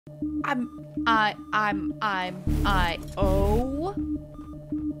Oh.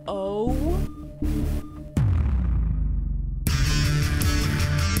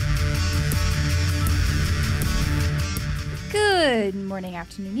 Good morning,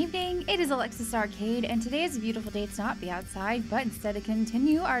 afternoon, evening. It is Alexis Arcade, and today is a beautiful day to not be outside, but instead to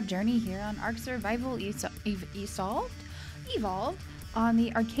continue our journey here on ARK Survival Evolved on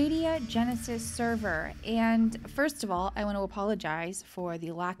the Arcadia Genesis server. And first of all, I want to apologize for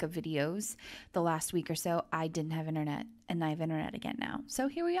the lack of videos the last week or so. I didn't have internet, and I have internet again now. So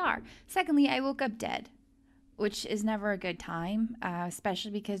here we are. Secondly, I woke up dead, which is never a good time,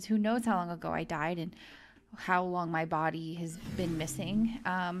 especially because who knows how long ago I died and how long my body has been missing.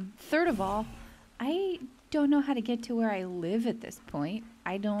 Third of all, I don't know how to get to where I live at this point.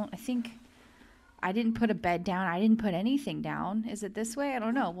 I think I didn't put a bed down. I didn't put anything down. Is it this way? I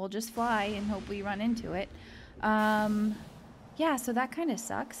don't know. We'll just fly and hope we run into it. Yeah, so that kind of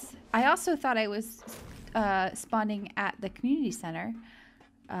sucks. I also thought I was spawning at the community center,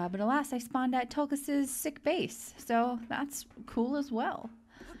 but alas, I spawned at Tulkus's sick base. So that's cool as well.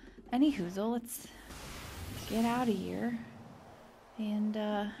 Anyhoozle, let's get out of here. And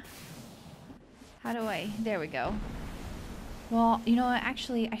how do I? There we go. Well, you know what?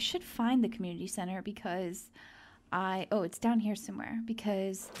 Actually, I should find the community center because oh, it's down here somewhere,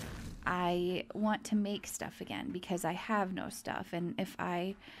 because I want to make stuff again because I have no stuff. And if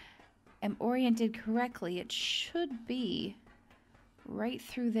I am oriented correctly, it should be right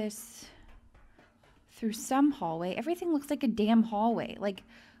through through some hallway. Everything looks like a damn hallway. Like,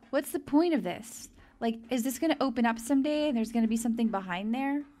 what's the point of this? Like, is this going to open up someday and there's going to be something behind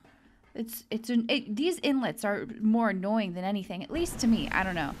there? These inlets are more annoying than anything, at least to me. I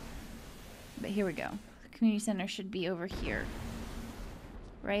don't know. But here we go. The community center should be over here.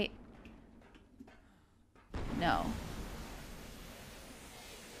 Right? No.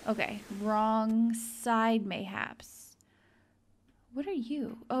 Okay. Wrong side, mayhaps. What are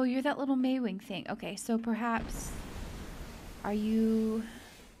you? Oh, you're that little Maewing thing. Okay, so perhaps... Are you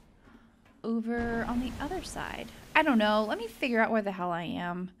over on the other side? I don't know. Let me figure out where the hell I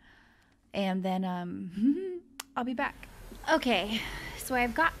am. And then, I'll be back. Okay, so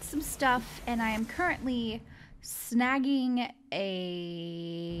I've got some stuff, and I am currently snagging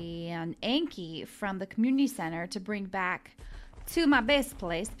an Anki from the community center to bring back to my base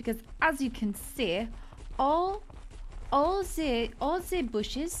place, because as you can see, all the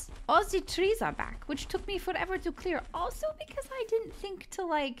bushes, all the trees are back, which took me forever to clear. Also because I didn't think to,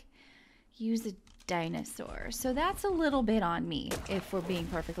 like, use a dinosaur. So that's a little bit on me, if we're being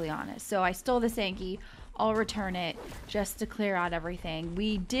perfectly honest. So I stole this Anki. I'll return it just to clear out everything.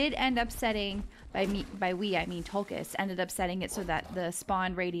 We did end up setting, by we I mean Tulkus, ended up setting it so that the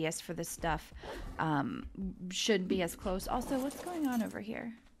spawn radius for this stuff should be as close. Also, what's going on over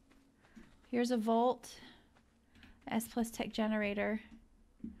here? Here's a Volt. S+ tech generator.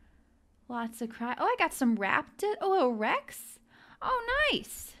 Lots of crap. Oh, I got some Raptor. Oh, a Rex? Oh,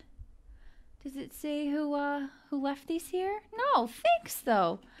 nice. Does it say who left these here? No, thanks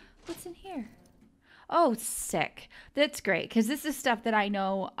though. What's in here? Oh, sick. That's great, because this is stuff that I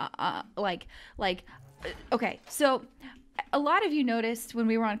know, okay, so a lot of you noticed when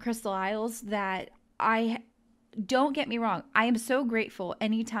we were on Crystal Isles that don't get me wrong, I am so grateful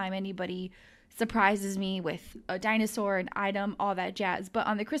anytime anybody surprises me with a dinosaur, an item, all that jazz. But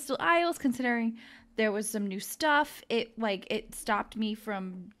on the Crystal Isles, considering there was some new stuff, it stopped me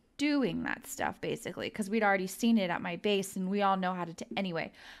from doing that stuff, basically, because we'd already seen it at my base and we all know how to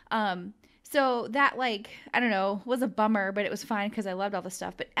anyway. So that, like, I don't know, was a bummer, but it was fine because I loved all the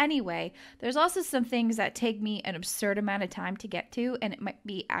stuff. But anyway, there's also some things that take me an absurd amount of time to get to, and it might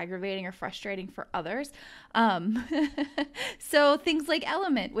be aggravating or frustrating for others. So things like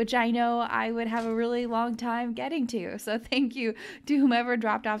Element, which I know I would have a really long time getting to. So thank you to whomever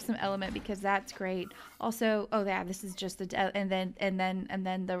dropped off some Element, because that's great. Also, oh yeah, this is just the and then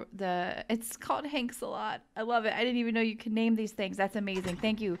the it's called Hanks a lot. I love it. I didn't even know you could name these things. That's amazing.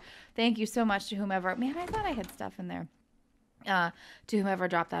 Thank you so much to whomever. Man, I thought I had stuff in there. To whomever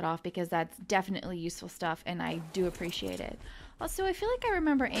dropped that off, because that's definitely useful stuff, and I do appreciate it. Also, I feel like I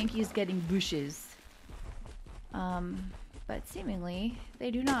remember Anki's getting bushes, but seemingly they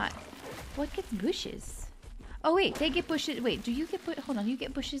do not. What gets bushes? Oh wait, they get bushes. Wait, do you get hold on, you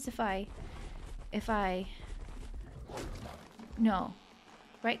get bushes if I no,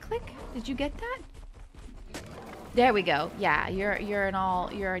 right click? Did you get that? There we go. Yeah, you're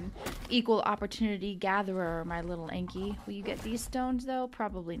an equal opportunity gatherer, my little Anki. Will you get these stones though?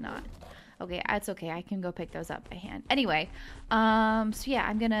 Probably not. Okay, that's okay. I can go pick those up by hand. Anyway, so yeah,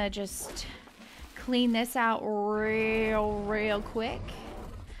 I'm gonna just clean this out real quick.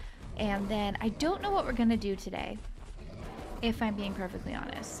 And then I don't know what we're gonna do today, if I'm being perfectly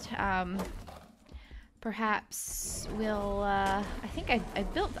honest. Perhaps we'll, I think I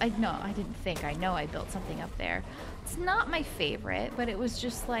know I built something up there. It's not my favorite, but it was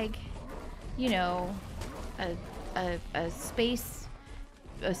just like, you know, a space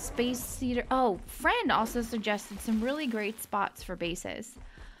cedar. Oh, friend also suggested some really great spots for bases.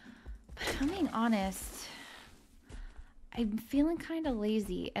 But if I'm being honest, I'm feeling kind of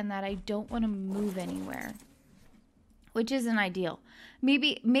lazy and that I don't want to move anywhere, which isn't ideal.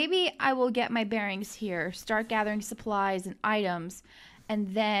 Maybe I will get my bearings here, start gathering supplies and items,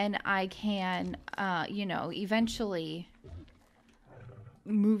 and then I can, you know, eventually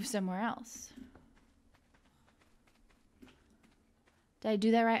move somewhere else. Did I do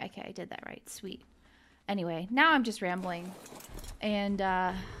that right? Okay, I did that right. Sweet. Anyway, now I'm just rambling, and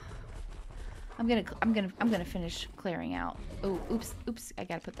I'm gonna finish clearing out. Oh, oops, I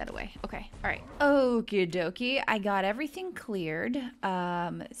gotta put that away. Okay, all right. Okie dokie, I got everything cleared.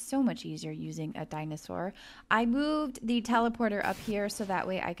 So much easier using a dinosaur. I moved the teleporter up here so that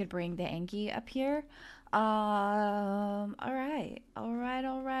way I could bring the Anki up here. All right.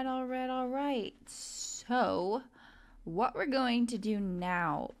 So, what we're going to do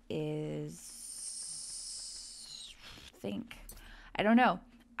now is think. I don't know.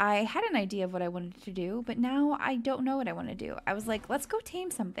 I had an idea of what I wanted to do, but now I don't know what I want to do. I was like, let's go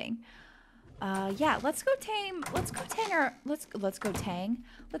tame something. Yeah, let's go tame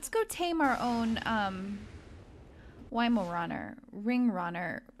our own Weimaraner, ring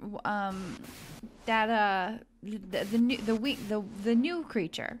runner, the new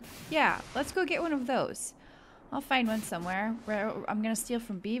creature. Yeah, let's go get one of those. I'll find one somewhere. I'm gonna steal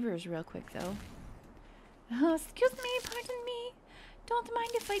from beavers real quick though. Excuse me, pardon me. Don't mind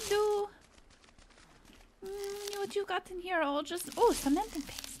if I do. What you got in here? Oh, cement and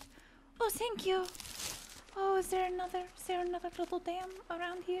paste. Oh, thank you. Oh, is there another little dam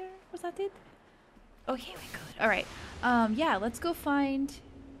around here? Was that it? Okay, we good. All right. Yeah, let's go find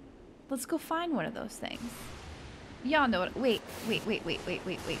one of those things. Y'all know what? Wait.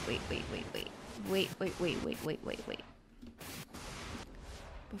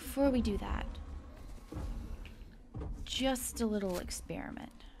 Before we do that, just a little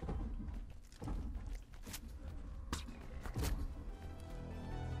experiment.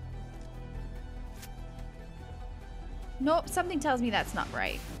 Nope, something tells me that's not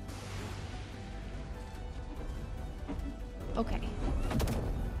right. Okay.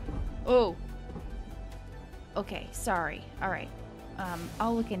 Oh. Okay, sorry. All right.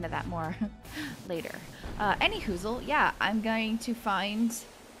 I'll look into that more later. Anyhoozle, yeah, I'm going to find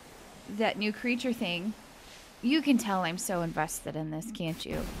that new creature thing. You can tell I'm so invested in this, can't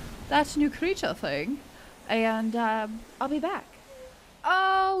you? That new creature thing. And I'll be back.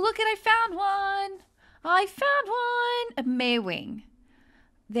 Oh, look it, I found one. I found one. A Maewing.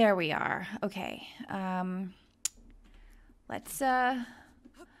 There we are. Okay. Let's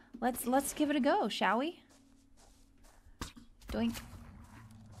give it a go, shall we? Doink.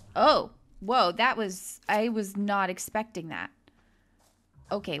 Oh, whoa, I was not expecting that.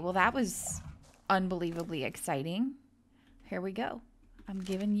 Okay, well that was unbelievably exciting. Here we go. I'm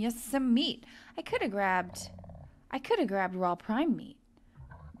giving you some meat. I could have grabbed raw prime meat,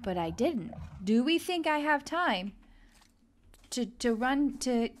 but I didn't. Do we think I have time to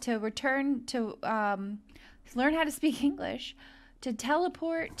return to learn how to speak English, to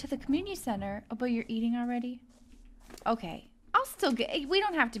teleport to the community center? Oh, but you're eating already? Okay. I'll still get, we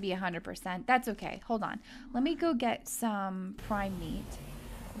don't have to be 100%. That's okay. Hold on. Let me go get some prime meat,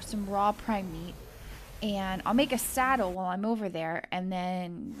 or some raw prime meat, and I'll make a saddle while I'm over there, and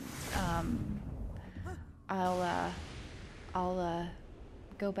then I'll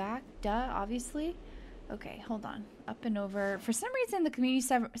go back. Duh, obviously. Okay, hold on. Up and over. For some reason, the community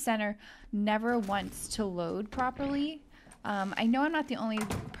center never wants to load properly. I know I'm not the only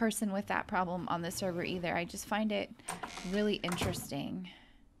person with that problem on the server either. I just find it really interesting.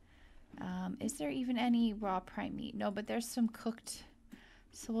 Is there even any raw prime meat? No, but there's some cooked,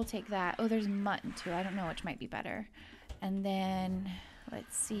 so we'll take that. Oh, there's mutton too. I don't know which might be better. And then,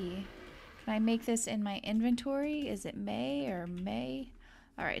 let's see. Can I make this in my inventory? Is it May or May?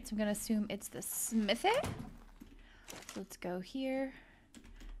 All right, so I'm gonna assume it's the smithy. Let's go here.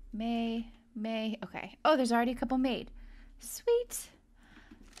 May. Okay. Oh, there's already a couple made. Sweet.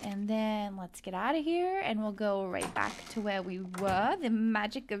 And then let's get out of here and we'll go right back to where we were. The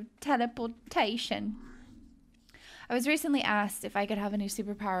magic of teleportation. I was recently asked if I could have a new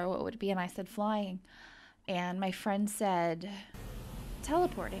superpower, what would it be? And I said flying. And my friend said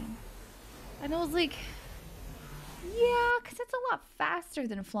teleporting. And I was like, Yeah, because it's a lot faster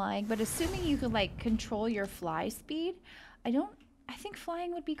than flying, but assuming you could like control your fly speed, I think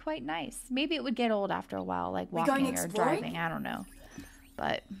flying would be quite nice. Maybe it would get old after a while, like walking or driving, I don't know.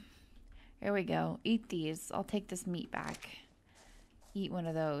 But here we go. Eat these. I'll take this meat back. Eat one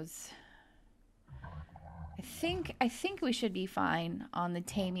of those. I think we should be fine on the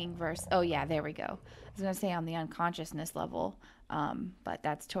taming verse. Oh yeah, there we go. I was gonna say on the unconsciousness level, but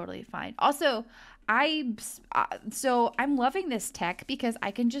that's totally fine. Also, so I'm loving this tech because I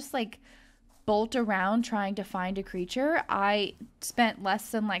can just like bolt around trying to find a creature. I spent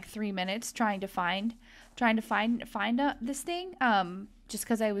less than like 3 minutes trying to find this thing. Just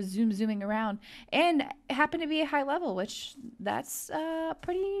because I was zooming around, and it happened to be a high level, which that's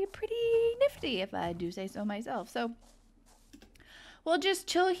pretty nifty if I do say so myself. So we'll just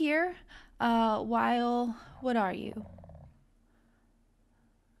chill here while. What are you?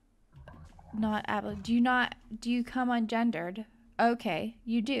 Do you come ungendered? Okay,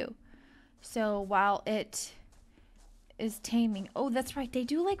 you do. So while it is taming, oh that's right, they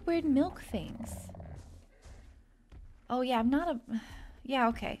do like weird milk things. Oh yeah, yeah,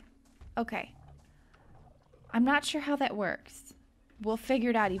 okay. Okay. I'm not sure how that works. We'll figure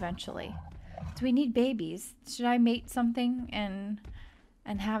it out eventually. Do we need babies? Should I mate something and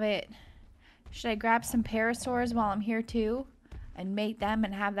have it... Should I grab some parasaurs while I'm here too? And mate them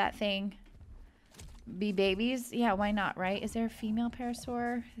and have that thing be babies? Yeah, why not, right? Is there a female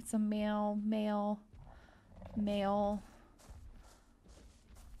parasaur? It's a male.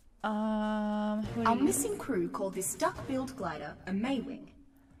 Our missing crew called this duck-billed glider a Maewing.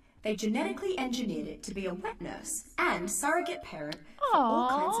 They genetically engineered it to be a wet nurse and surrogate parent for all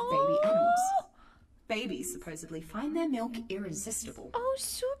kinds of baby animals. Babies supposedly find their milk irresistible. Oh,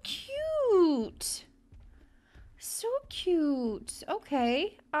 so cute. So cute.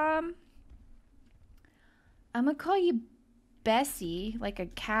 Okay. I'm gonna call you Bessie, like a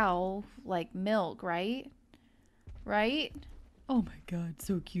cow, like milk, right? Right? Oh my god,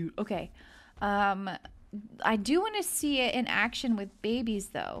 so cute. Okay. I do want to see it in action with babies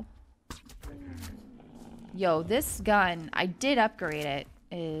though. Yo, this gun, I did upgrade it,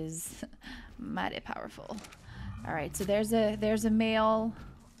 is mighty powerful. Alright, so there's a male.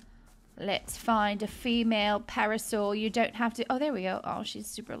 Let's find a female parasaur. You don't have to... Oh, there we go. Oh, she's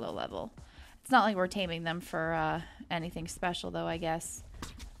super low level. It's not like we're taming them for anything special though, I guess.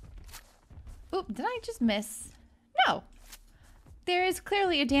 Oop, did I just miss? No. There is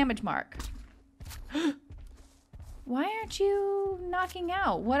clearly a damage mark. Why aren't you knocking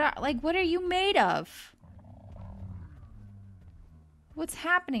out? What are you made of? What's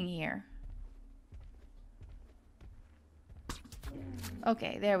happening here?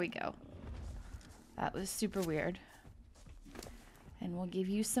 Okay, there we go. That was super weird. And we'll give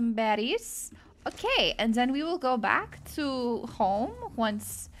you some berries. Okay, and then we will go back to home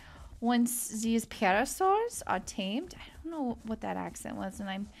once these parasaurs are tamed. I don't know what that accent was, and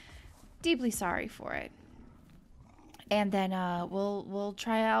I'm deeply sorry for it. And then we'll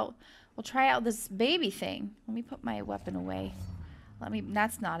try out this baby thing. Let me put my weapon away.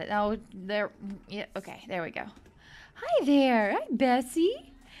 That's not it. Oh, there. Yeah. Okay, there we go. Hi there. Hi,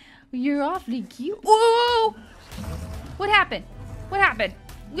 Bessie. You're awfully cute. Whoa! What happened? What happened?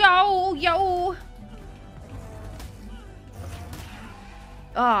 Yo!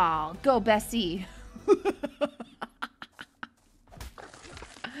 Oh, go Bessie.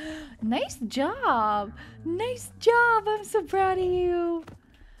 Nice job. Nice job. I'm so proud of you.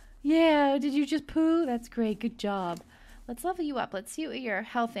 Yeah, did you just poo? That's great. Good job. Let's level you up. Let's see what your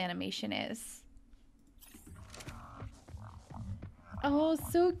health animation is. Oh,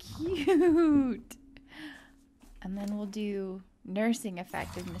 so cute. And then we'll do nursing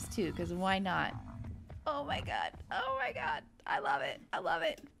effectiveness too, because why not? Oh my god. Oh my god. I love it. I love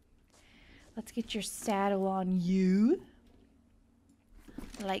it. Let's get your saddle on you.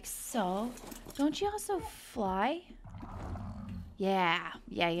 Like so. Don't you also fly? Yeah.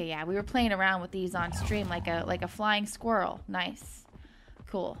 We were playing around with these on stream like a flying squirrel. Nice.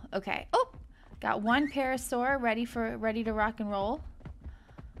 Cool. Okay. Oh, got one parasaur ready to rock and roll.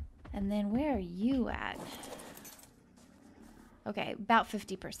 And then where are you at? Okay, about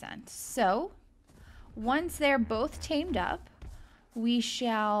 50%. So, once they're both tamed up, we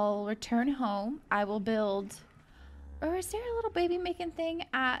shall return home. I will build... Or is there a little baby making thing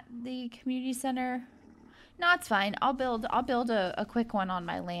at the community center? No, it's fine. I'll build a quick one on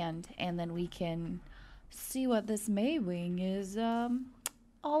my land, and then we can see what this Maewing is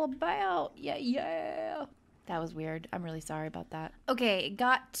all about. Yeah. That was weird. I'm really sorry about that. Okay,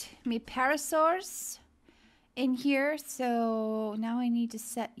 got me parasaurs in here, so now I need to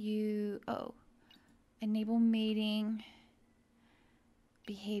set you... Oh, Enable mating.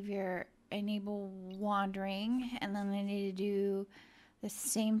 Behavior. Enable wandering. And then I need to do the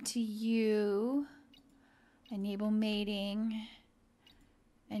same to you. Enable mating.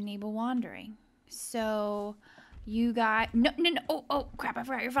 Enable wandering. So you got... No. Oh, crap. I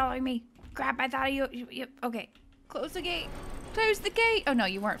forgot you're following me. Crap, I thought you... Okay. Close the gate. Close the gate. Oh, no,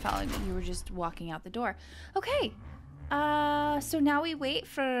 you weren't following me. You were just walking out the door. Okay. So now we wait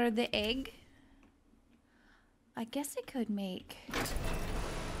for the egg. I guess I could make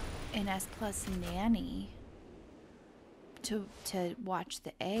an S plus nanny to watch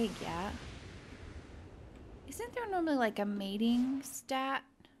the egg, yeah? Isn't there normally like a mating stat?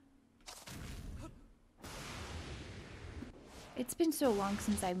 It's been so long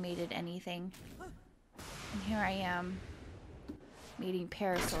since I've mated anything. And here I am mating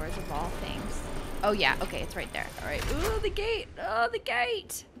parasaurs of all things. Oh yeah, okay, it's right there. All right. Ooh, the gate. Oh, the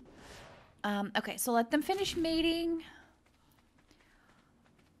gate. Okay, so let them finish mating.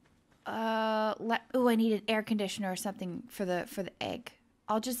 Ooh, I need an air conditioner or something for the egg.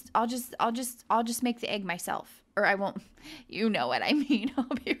 I'll just make the egg myself. Or I won't. You know what I mean. I'll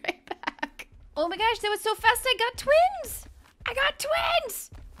be right back. Oh my gosh, that was so fast. I got twins. I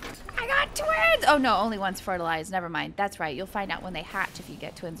got twins. Oh no, only one's fertilized. Never mind. That's right. You'll find out when they hatch if you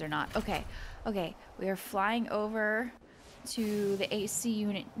get twins or not. Okay. We are flying over to the AC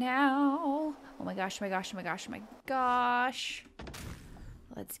unit now. Oh my gosh.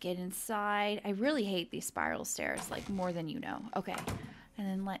 Let's get inside. I really hate these spiral stairs, like more than you know. Okay. And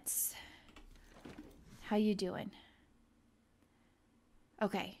then let's... How you doing?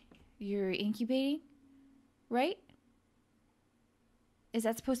 Okay. You're incubating, right? Is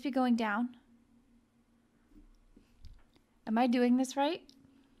that supposed to be going down? Am I doing this right?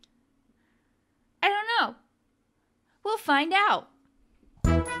 I don't know. We'll find out.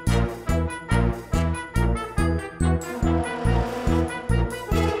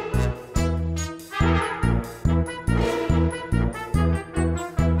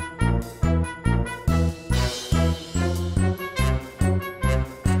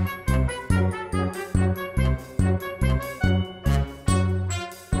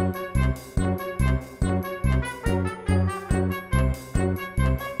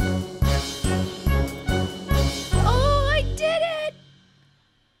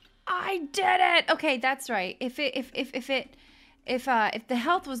 Okay, that's right. If the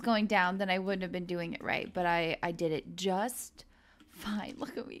health was going down, then I wouldn't have been doing it right. But I did it just fine.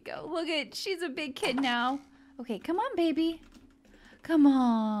 Look at me go. Look at, she's a big kid now. Okay, come on, baby. Come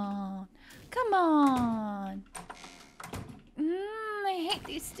on. I hate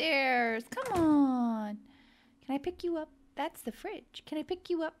these stairs. Come on. Can I pick you up? That's the fridge. Can I pick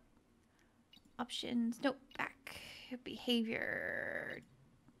you up? Options. Nope. Back. Behavior.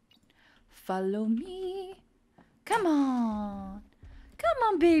 Follow me. Come on,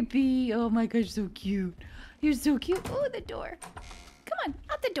 baby. Oh my gosh, so cute. You're so cute. Oh, the door. Come on,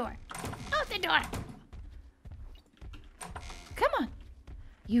 out the door. Come on.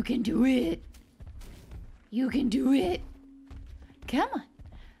 You can do it. Come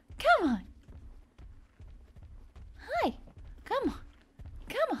on. Hi. Come on.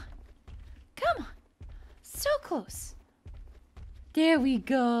 So close. There we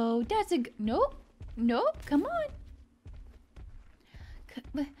go. That's a nope. Come on.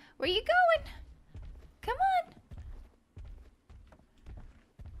 Where you going? Come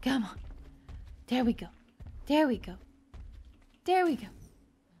on. There we go.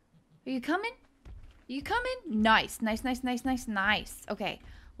 Are you coming? Nice. Okay.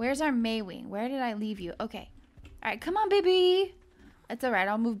 Where's our Maewing? Where did I leave you? Okay. All right. Come on, baby. That's all right.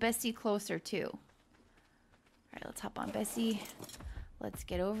 I'll move Bessie closer too. All right. Let's hop on Bessie. Let's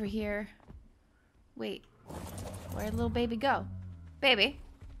get over here. Wait. Where'd little baby go? Baby.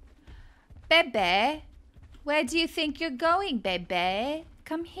 Where do you think you're going, baby?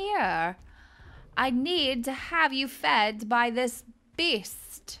 Come here. I need to have you fed by this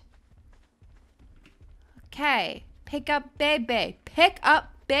beast. Okay. Pick up baby.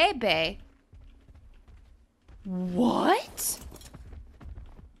 What?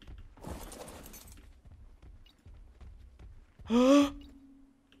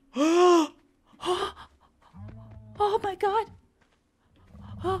 Oh my god.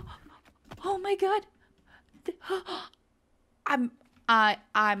 Oh my god.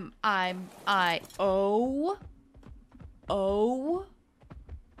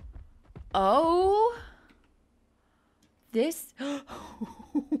 This, oh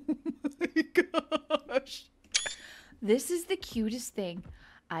my gosh. This is the cutest thing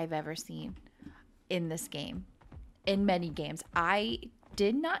I've ever seen in this game. In many games. I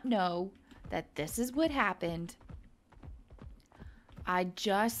did not know that this is what happened. I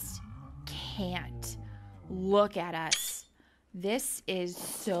just can't look at us. This is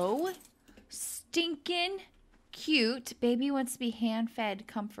so stinking cute. Baby wants to be hand-fed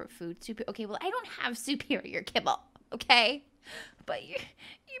comfort food. Okay, well, I don't have superior kibble, okay? But you're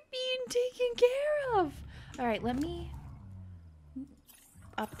being taken care of. All right, let me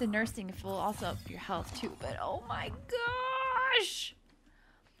up the nursing. If we'll also up your health too. But oh my gosh,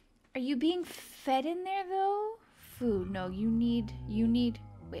 are you being fed in there though? Food? No, you need.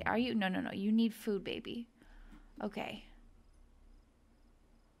 Wait, are you? No. You need food, baby. Okay.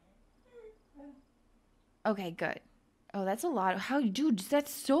 Okay, good. Oh, that's a lot. Dude,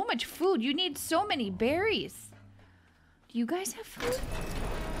 that's so much food. You need so many berries. Do you guys have food?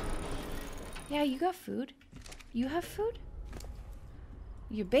 Yeah, you got food. You have food?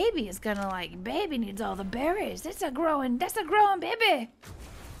 Your baby is gonna like, baby needs all the berries. That's a growing baby.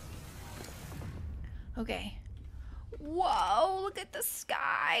 Okay. Whoa, look at the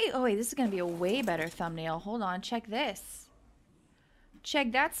sky. Oh wait, this is gonna be a way better thumbnail. Hold on, check this.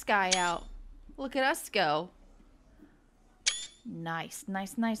 Check that sky out. Look at us go. Nice.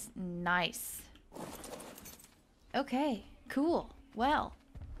 Okay, cool. Well,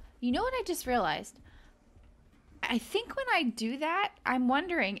 you know what I just realized? I think when I do that, I'm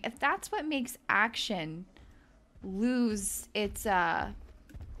wondering if that's what makes action lose its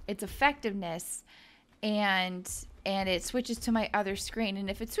effectiveness and it switches to my other screen. And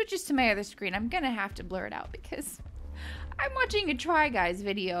if it switches to my other screen, I'm gonna have to blur it out because I'm watching a Try Guys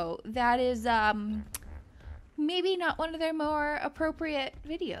video that is maybe not one of their more appropriate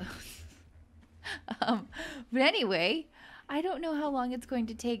videos. But anyway, I don't know how long it's going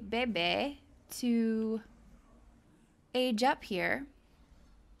to take Bebe to age up here,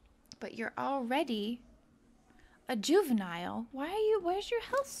 but you're already a juvenile. Where's your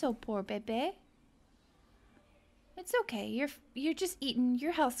health so poor, Bebe? It's okay. You're just eating.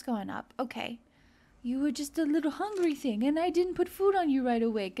 Your health's going up. Okay. You were just a little hungry thing, and I didn't put food on you right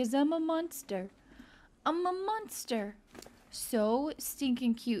away because I'm a monster. I'm a monster. So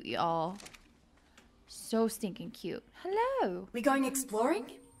stinking cute, y'all. So stinking cute. Hello. We going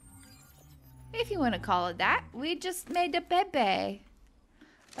exploring? If you want to call it that. We just made a bebe.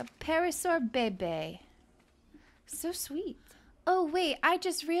 A parasaur bebe. So sweet. Oh, wait. I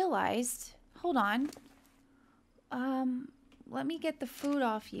just realized. Hold on. Let me get the food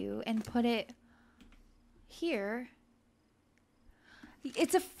off you and put it here.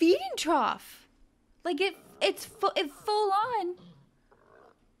 It's a feeding trough. Like it's full on.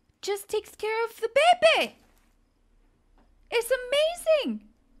 Just takes care of the baby. It's amazing.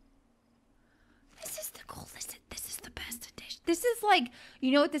 This is the coolest. This is the best edition. This is like,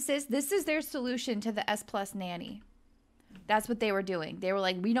 you know what this is? This is their solution to the S Plus nanny. That's what they were doing. They were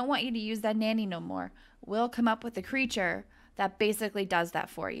like, we don't want you to use that nanny no more. We'll come up with a creature that basically does that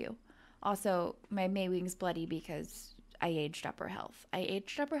for you. Also, my Maewing's bloody because I aged up her health.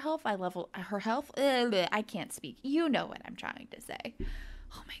 I leveled her health. I can't speak. You know what I'm trying to say.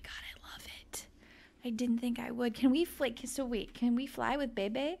 Oh my god, I love it. I didn't think I would. Can we fly? So wait, can we fly with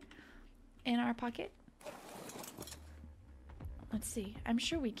Bebe in our pocket? Let's see. I'm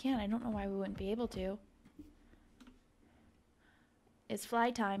sure we can. I don't know why we wouldn't be able to. It's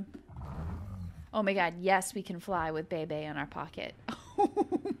fly time. Oh my god, yes, we can fly with Bebe in our pocket. Oh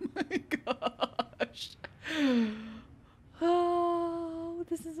my gosh. Oh,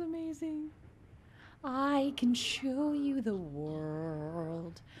 this is amazing. I can show you the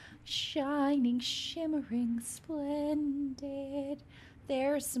world. Shining, shimmering, splendid.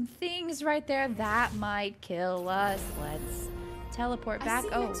 There's some things right there that might kill us. Let's teleport back. I see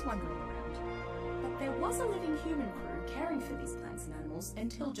Max wandering around. But there was a living human crew caring for these plants and animals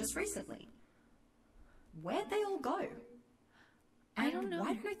until just recently. Where'd they all go? I don't know.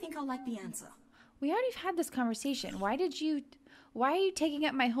 Why don't I think I'll like the answer? We already had this conversation. Why are you taking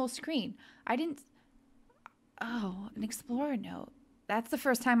up my whole screen? Oh, an explorer note. That's the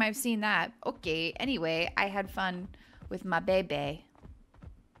first time I've seen that. Okay, anyway, I had fun with my baby.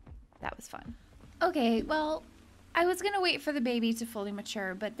 That was fun. Okay, well, I was gonna wait for the baby to fully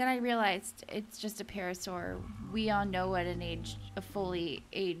mature, but then I realized it's just a parasaur. We all know what a fully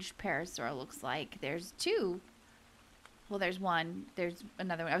aged parasaur looks like. There's two. Well, there's one. There's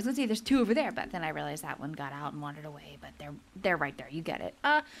another one. I was gonna say there's two over there, but then I realized that one got out and wandered away. But they're right there. You get it.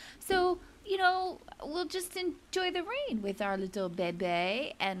 So you know, we'll just enjoy the rain with our little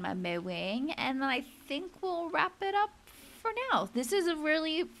bebe and my Maewing, and I think we'll wrap it up for now. This is a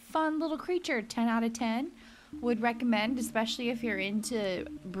really fun little creature. 10 out of 10. Would recommend, especially if you're into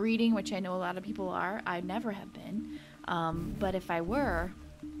breeding, which I know a lot of people are. I never have been, but if I were,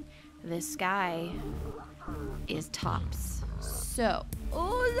 this guy is tops. So,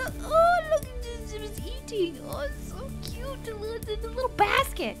 look at this, it was eating. Oh, it's so cute, the little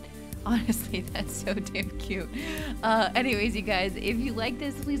basket. Honestly, that's so damn cute. Anyways, you guys, if you like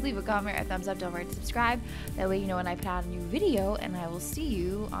this, please leave a comment or a thumbs up. Don't forget to subscribe. That way you know when I put out a new video, and I will see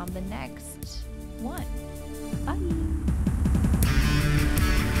you on the next one. Bye.